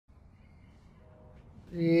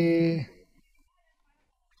Yeah,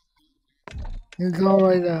 it's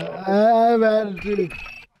alright now. I have attitude.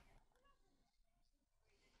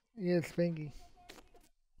 Yeah, Spanky.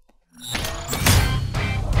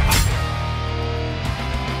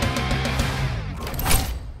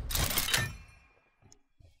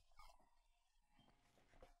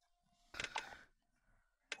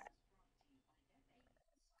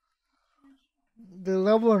 The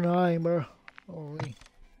level 9, bro. Holy.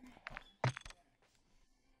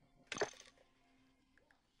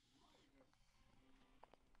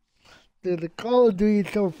 Dude, the Call of Duty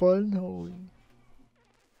is so fun. Holy.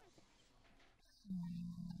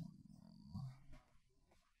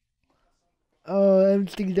 Oh,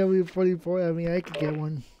 MCW44. I mean, I could get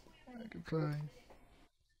one. I could try.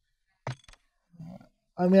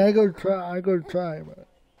 I mean, I go try. I go try, but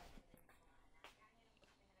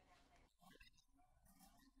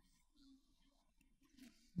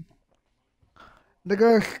they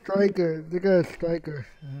got a striker. They got a striker.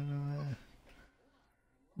 I don't know.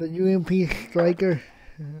 The UMP striker.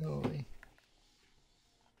 Holy.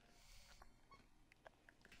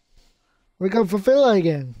 We got Fulfilla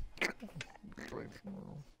again.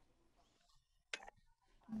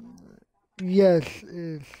 Yes,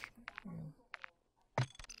 it's.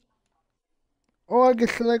 Oh, I can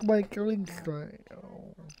select my killing strike.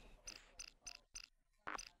 Oh.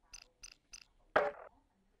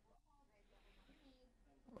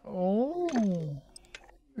 Oh.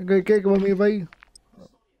 You gonna kick with me, buddy?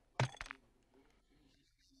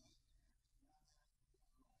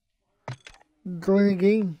 Join the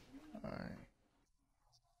game? Alright.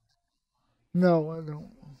 No, I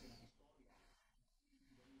don't.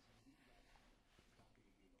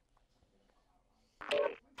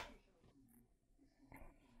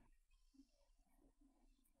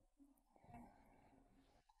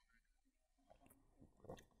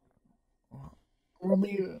 Want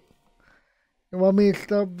me, you want me to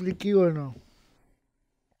stop the queue or no?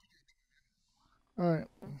 Alright.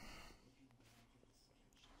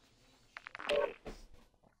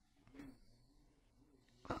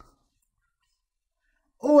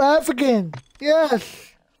 Oh, African!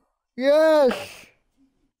 Yes! Yes!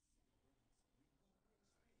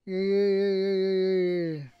 Yeah, yeah, yeah, yeah,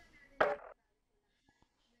 yeah, yeah.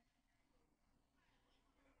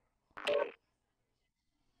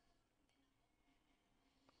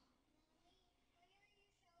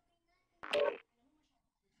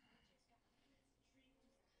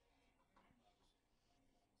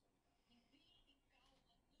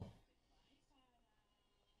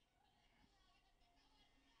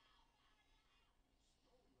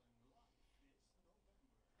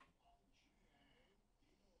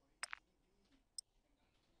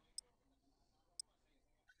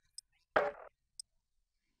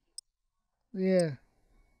 Yeah.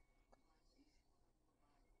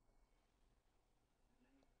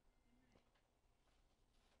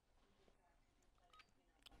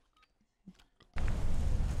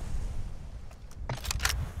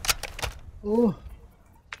 Oh.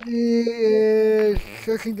 Yeah,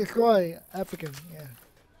 search and destroy. African, yeah.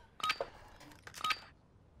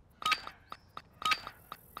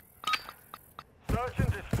 Search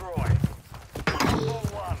and destroy. All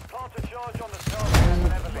one. Plant a charge on the target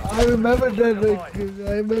whenever the I remember that.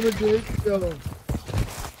 I remember this. So.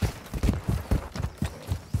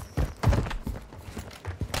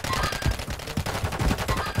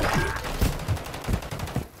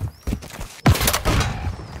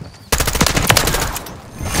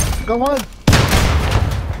 Come on.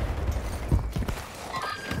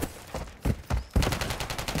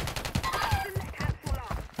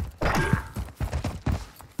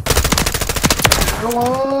 Come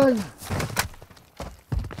on.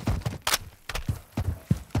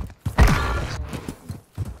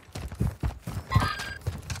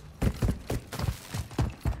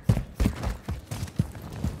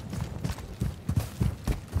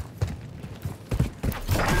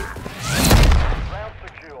 round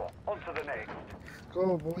secure. On to the next.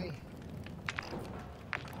 Go, boy.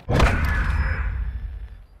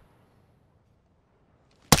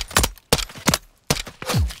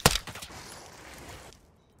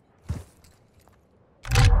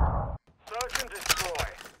 Search and destroy.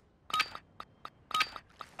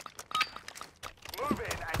 Move in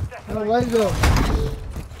and Oh, detonate. let's go.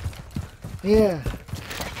 Yeah.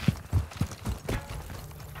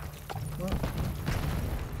 Well,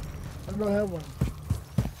 I don't have one.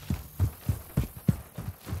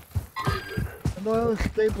 I don't have a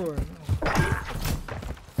stapler. No.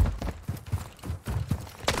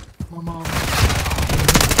 My mom.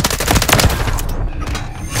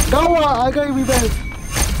 Go on! I got your revenge.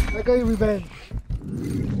 I got your revenge.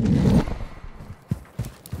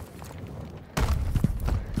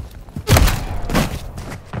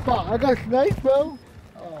 I got sniped, bro.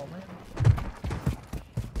 Oh man.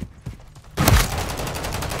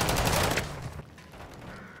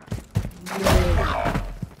 Yeah.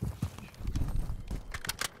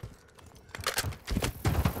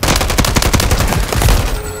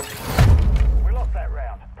 We lost that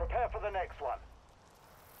round. Prepare for the next one.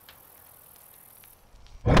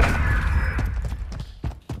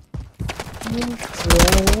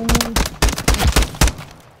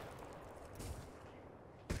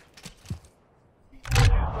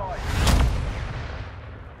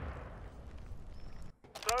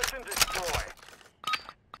 Search and destroy.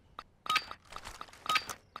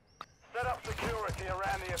 Set up security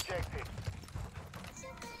around the objective.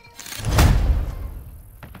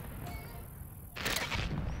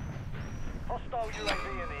 Hostile UAV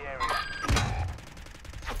in the area.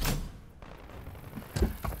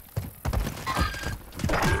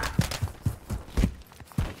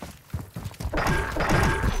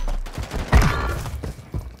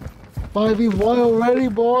 5v1 already,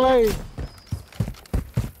 boy.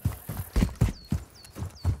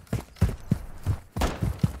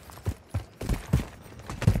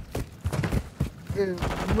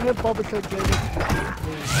 I'm gonna pop it to get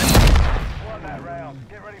Won that round.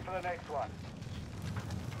 Get ready for the next one.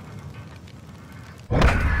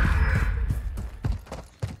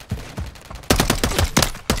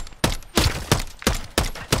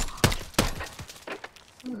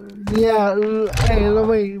 Yeah, hey, let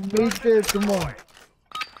me meet there tomorrow.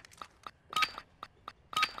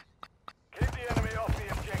 Keep the enemy off the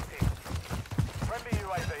objective. Friendly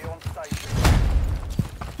UAV on station.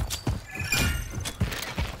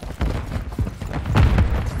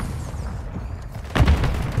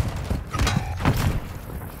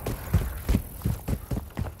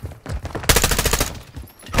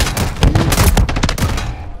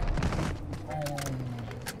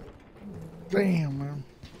 Damn, man.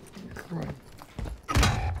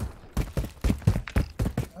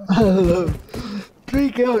 I love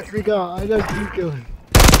 3 kills, 3 kills. I got 3 kills.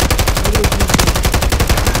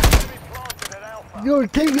 Yo,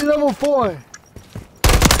 take the level 4.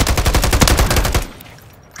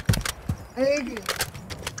 I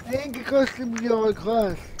ain't get custom your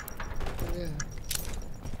class. Yeah.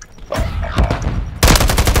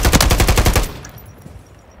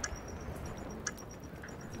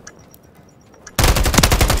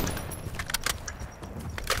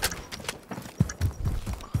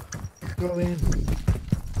 Go in.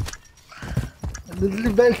 This is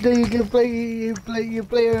the best day you can play. You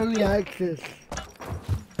play early access.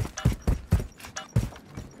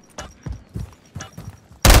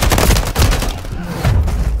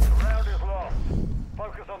 Round is lost.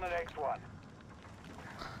 Focus on the next one.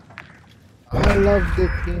 I love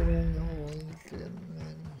this game, man. Holy shit,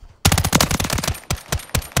 man.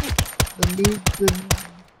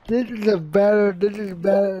 This is a better. This is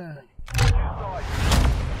better.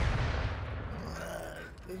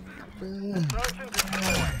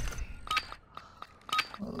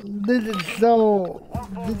 This is so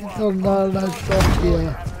not stuff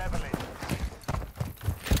here.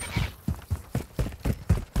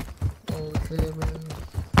 Okay, man.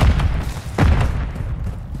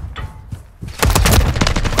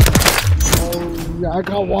 Oh yeah, I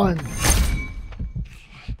got one.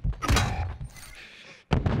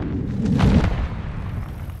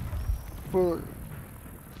 For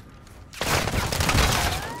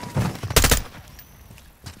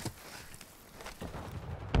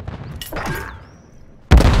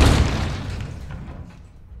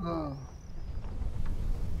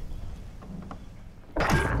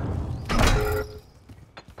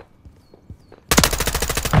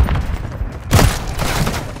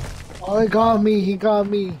Oh, he got me, he got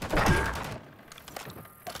me.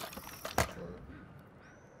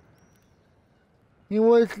 He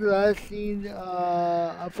was last seen,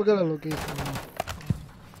 I forgot the location now.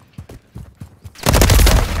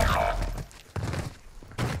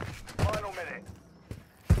 Final minute.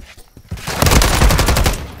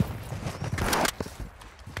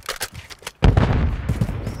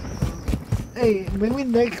 Hey, maybe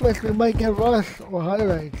next match we might get Rush or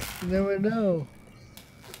highlights. You never know.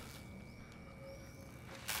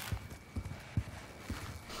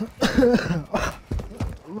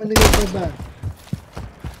 When they get so bad.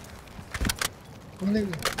 When they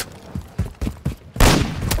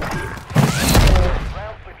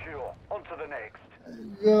Round secure. On to the next.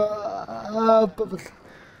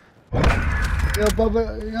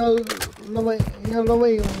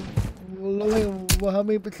 How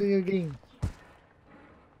many percent your game?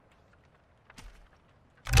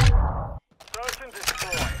 Search and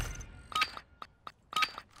destroy.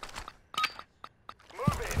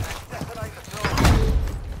 Move in and detonate the door.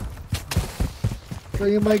 So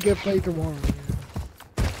you might get paid tomorrow.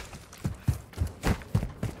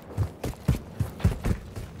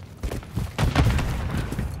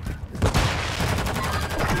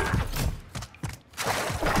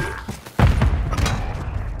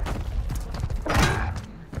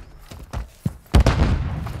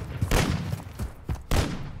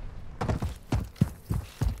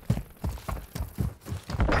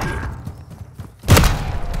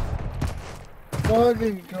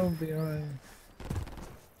 Fucking come behind.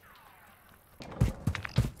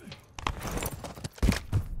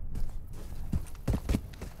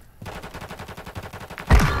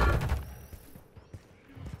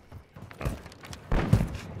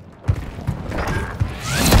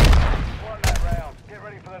 Won that round. Get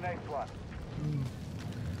ready for the next one.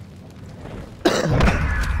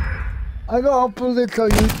 I gotta upload it to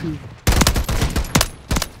YouTube.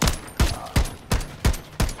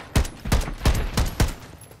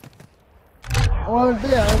 Oh,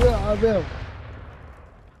 yeah, I will.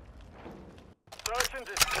 Search and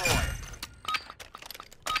destroy.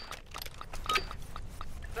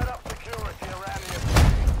 Set up security around the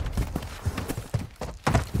objective.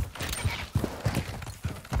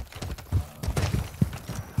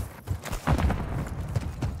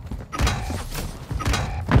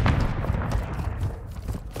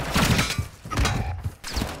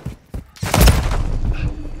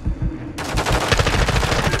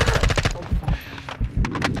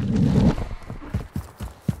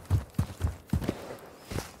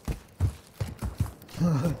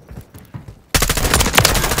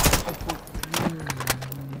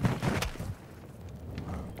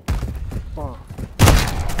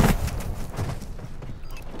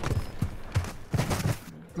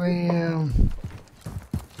 Damn.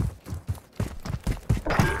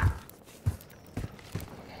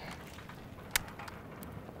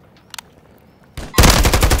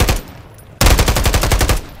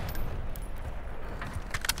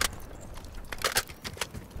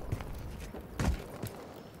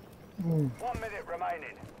 Mm. 1 minute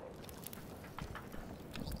remaining.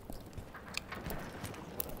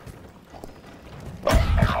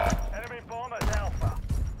 Enemy bombers Alpha.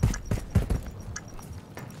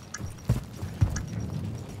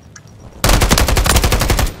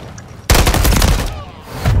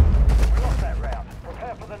 We lost that round.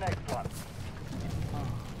 Prepare for the next one.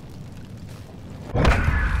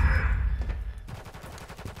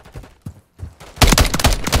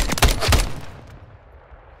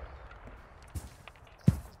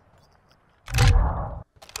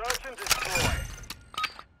 Search and destroy.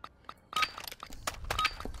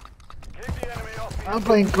 Keep the enemy off the I'm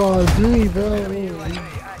playing Call of Duty, bro. UAV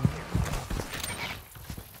active.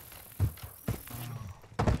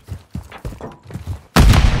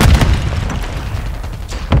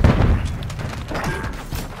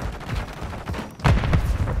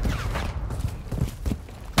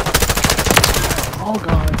 Oh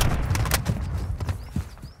god.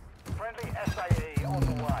 Friendly SAE on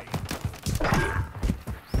the way.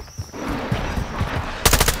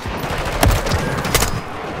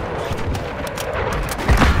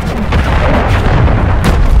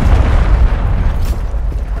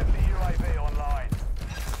 Friendly UAV online.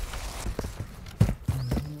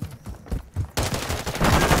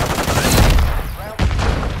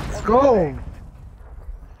 Let's go.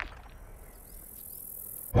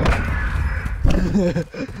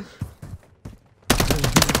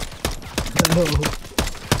 No.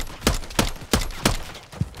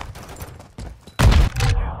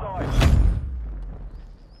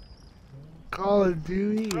 Call of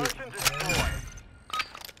Duty. Search and destroy.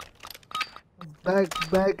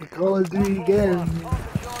 Back, Call of Duty again.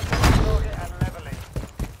 Target and leveling.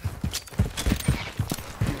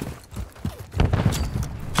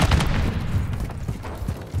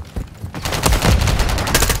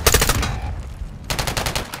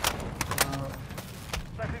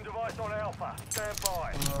 Setting device on Alpha. Stand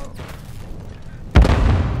by.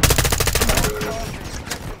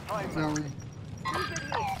 Sorry.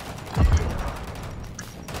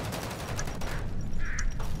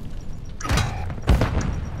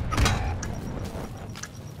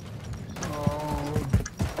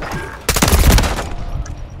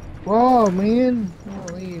 Whoa, man.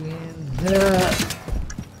 Holy man. Yeah.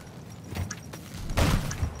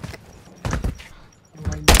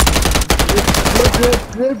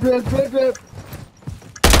 Rip.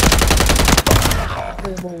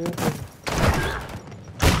 Okay, more open.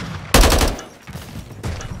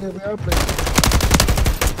 Okay, we're open.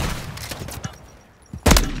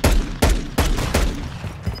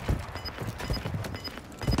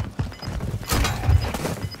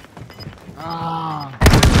 Ah.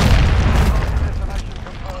 Destination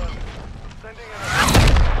confirmed. Sending in a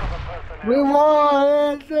We now.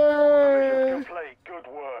 won! Mission Answer! complete. Good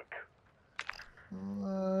work.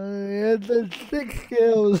 It's 6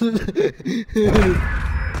 kills.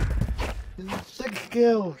 6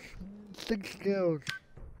 kills. 6 kills.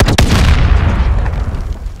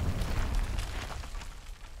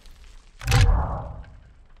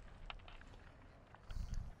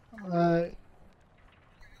 Alright.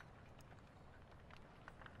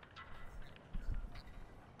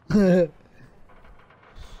 Alright.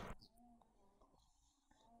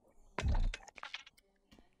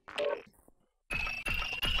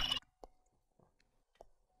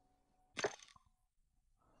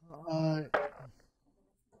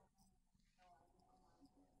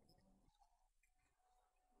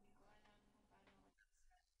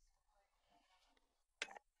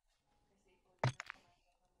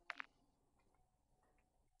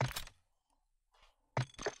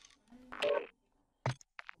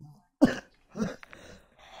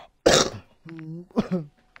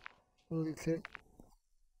 Holy shit.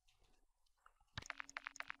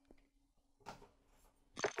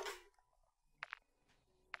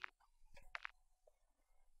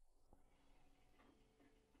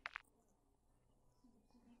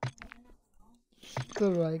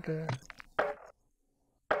 The Riker.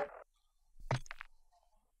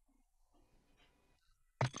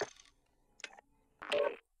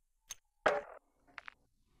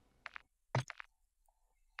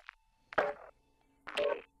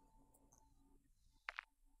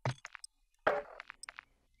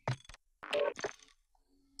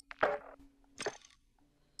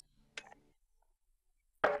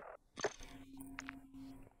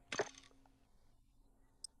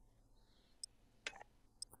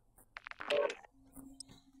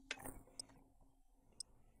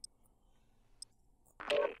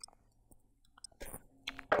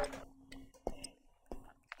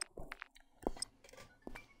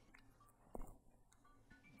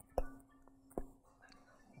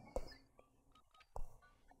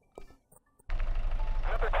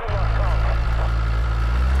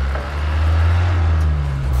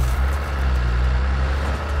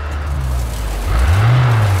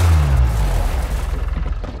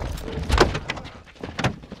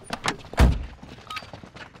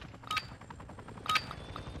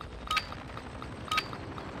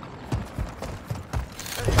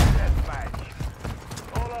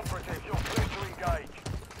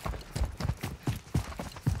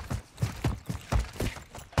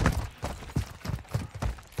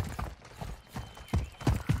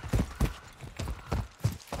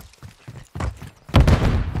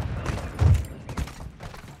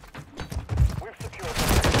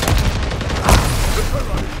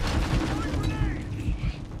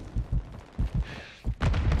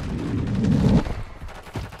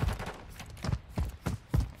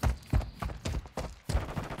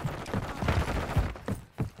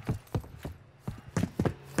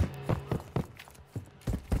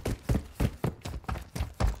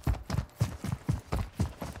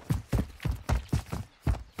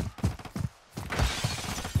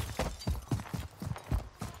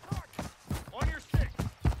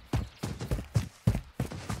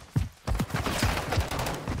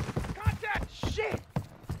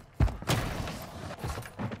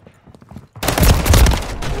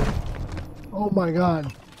 Oh my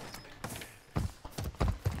god.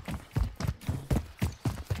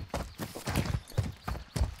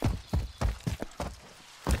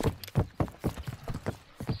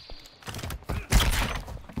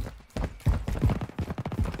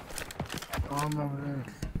 Oh my god.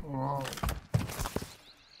 Wow.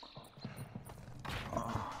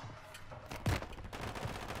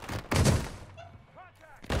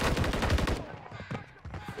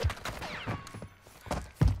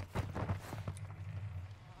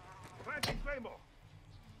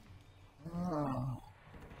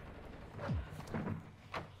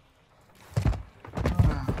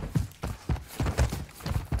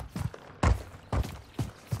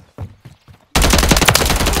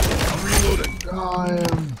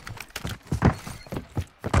 Damn.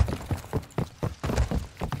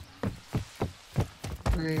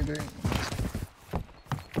 Breathing.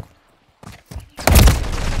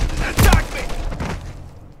 Attack me!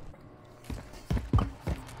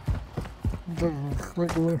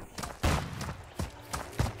 Quick away.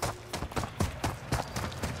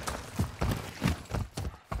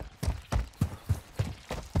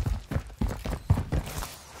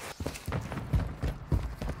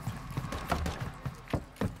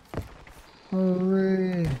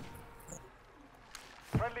 Hooray.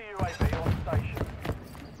 Friendly UAV on station.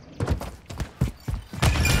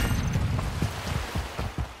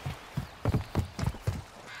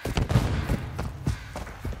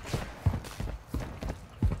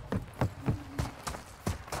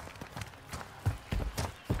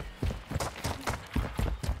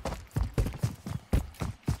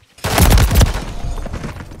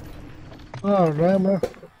 Oh, damn it.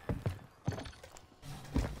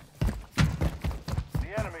 The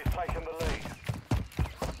enemy's taken the lead.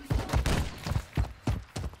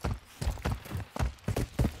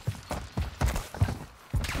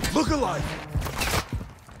 Look alive!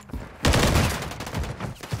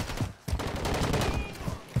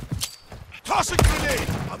 Toss a grenade!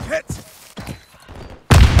 I'm hit!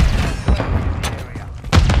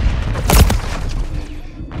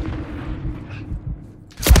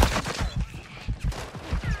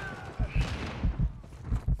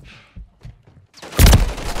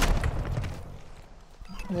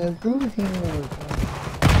 Yeah, go here.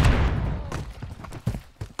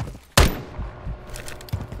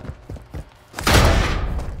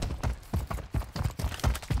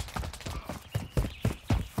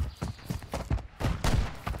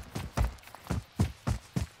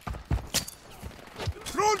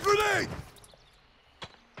 Throw a grenade!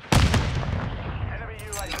 Enemy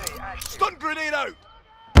UAV active. Stun grenade out!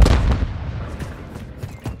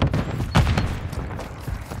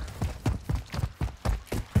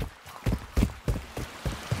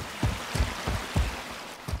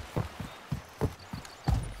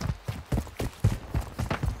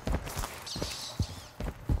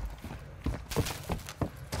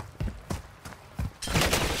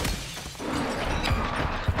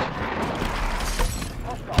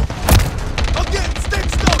 I'm getting stick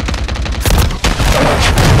stuck!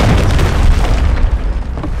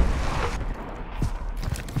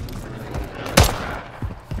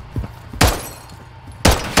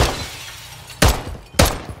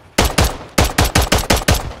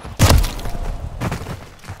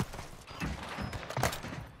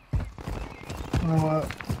 You know what?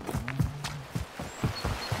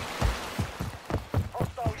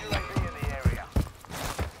 Hostile UAV in the area.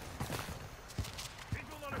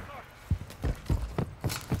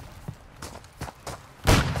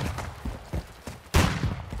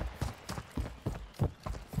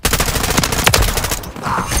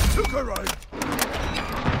 Took a round!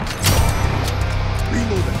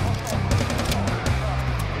 Reloading.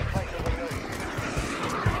 Taken the lead.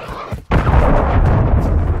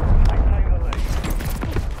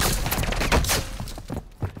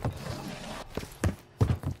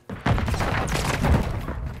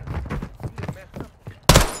 Maintain the lead.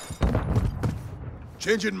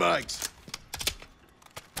 Changing mags.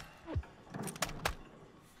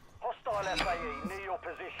 Hostile FAE near your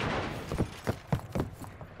position.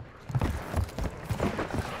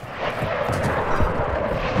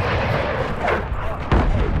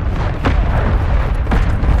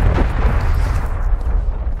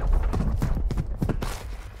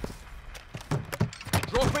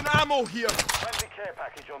 Dropping ammo here. Friendly care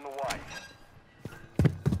package on the way.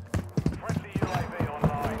 Friendly UAV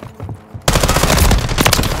online.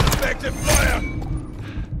 Effective fire!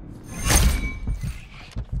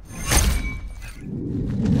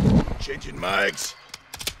 Changing mags.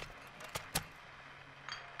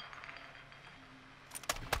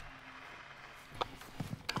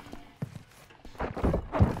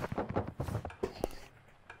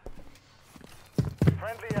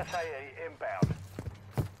 Friendly SAE inbound.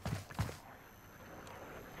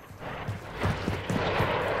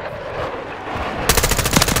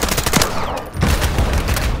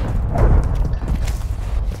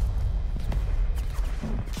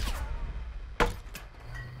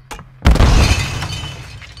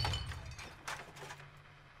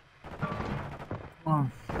 Come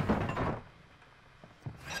on.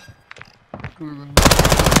 Good.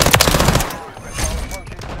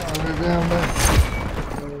 Are they down there?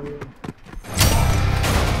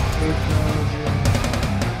 Good job, yeah.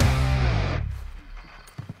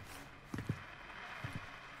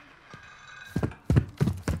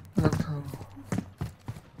 That's all.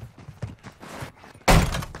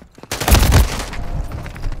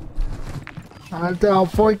 Alter,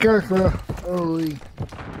 foi que essa. Oi.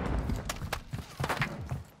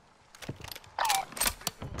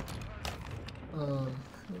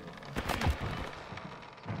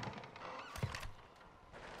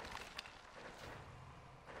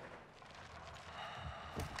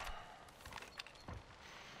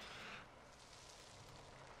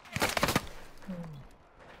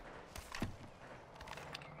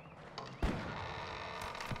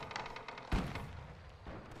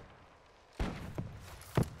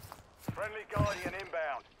 Friendly Guardian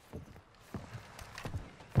inbound.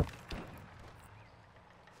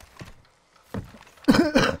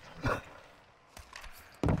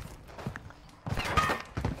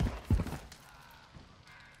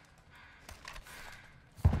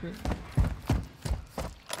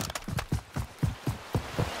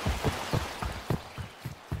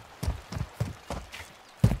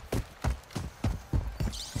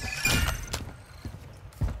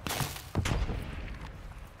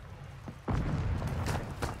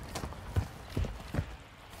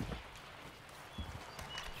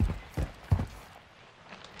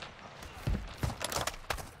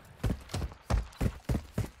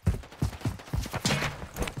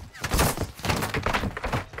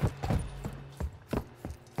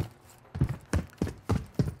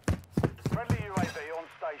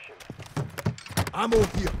 location. Ammo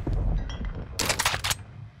here.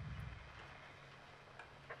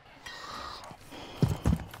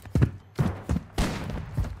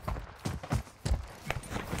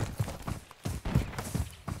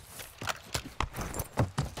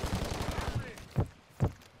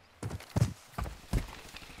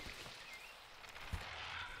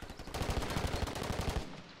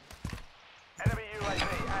 Enemy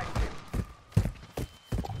UAV active.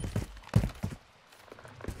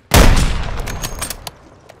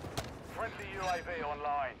 Friendly UAV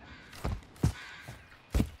online.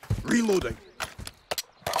 Reloading.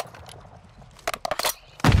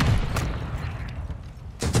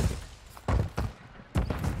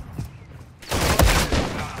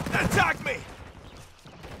 Attack me!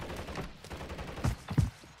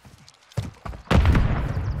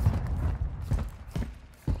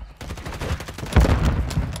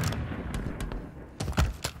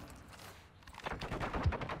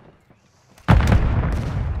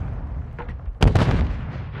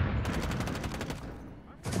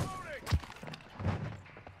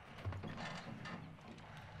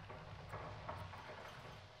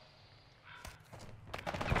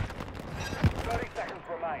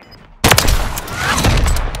 Remain.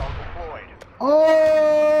 Deployed. Oh,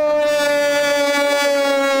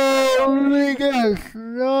 niggas,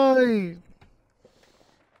 nice.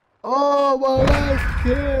 Oh, my last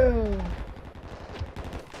kill.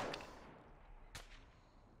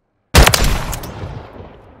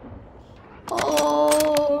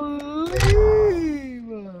 Oh,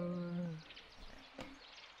 leave.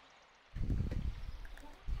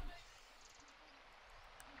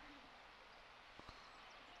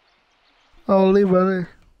 Oh, leave, brother.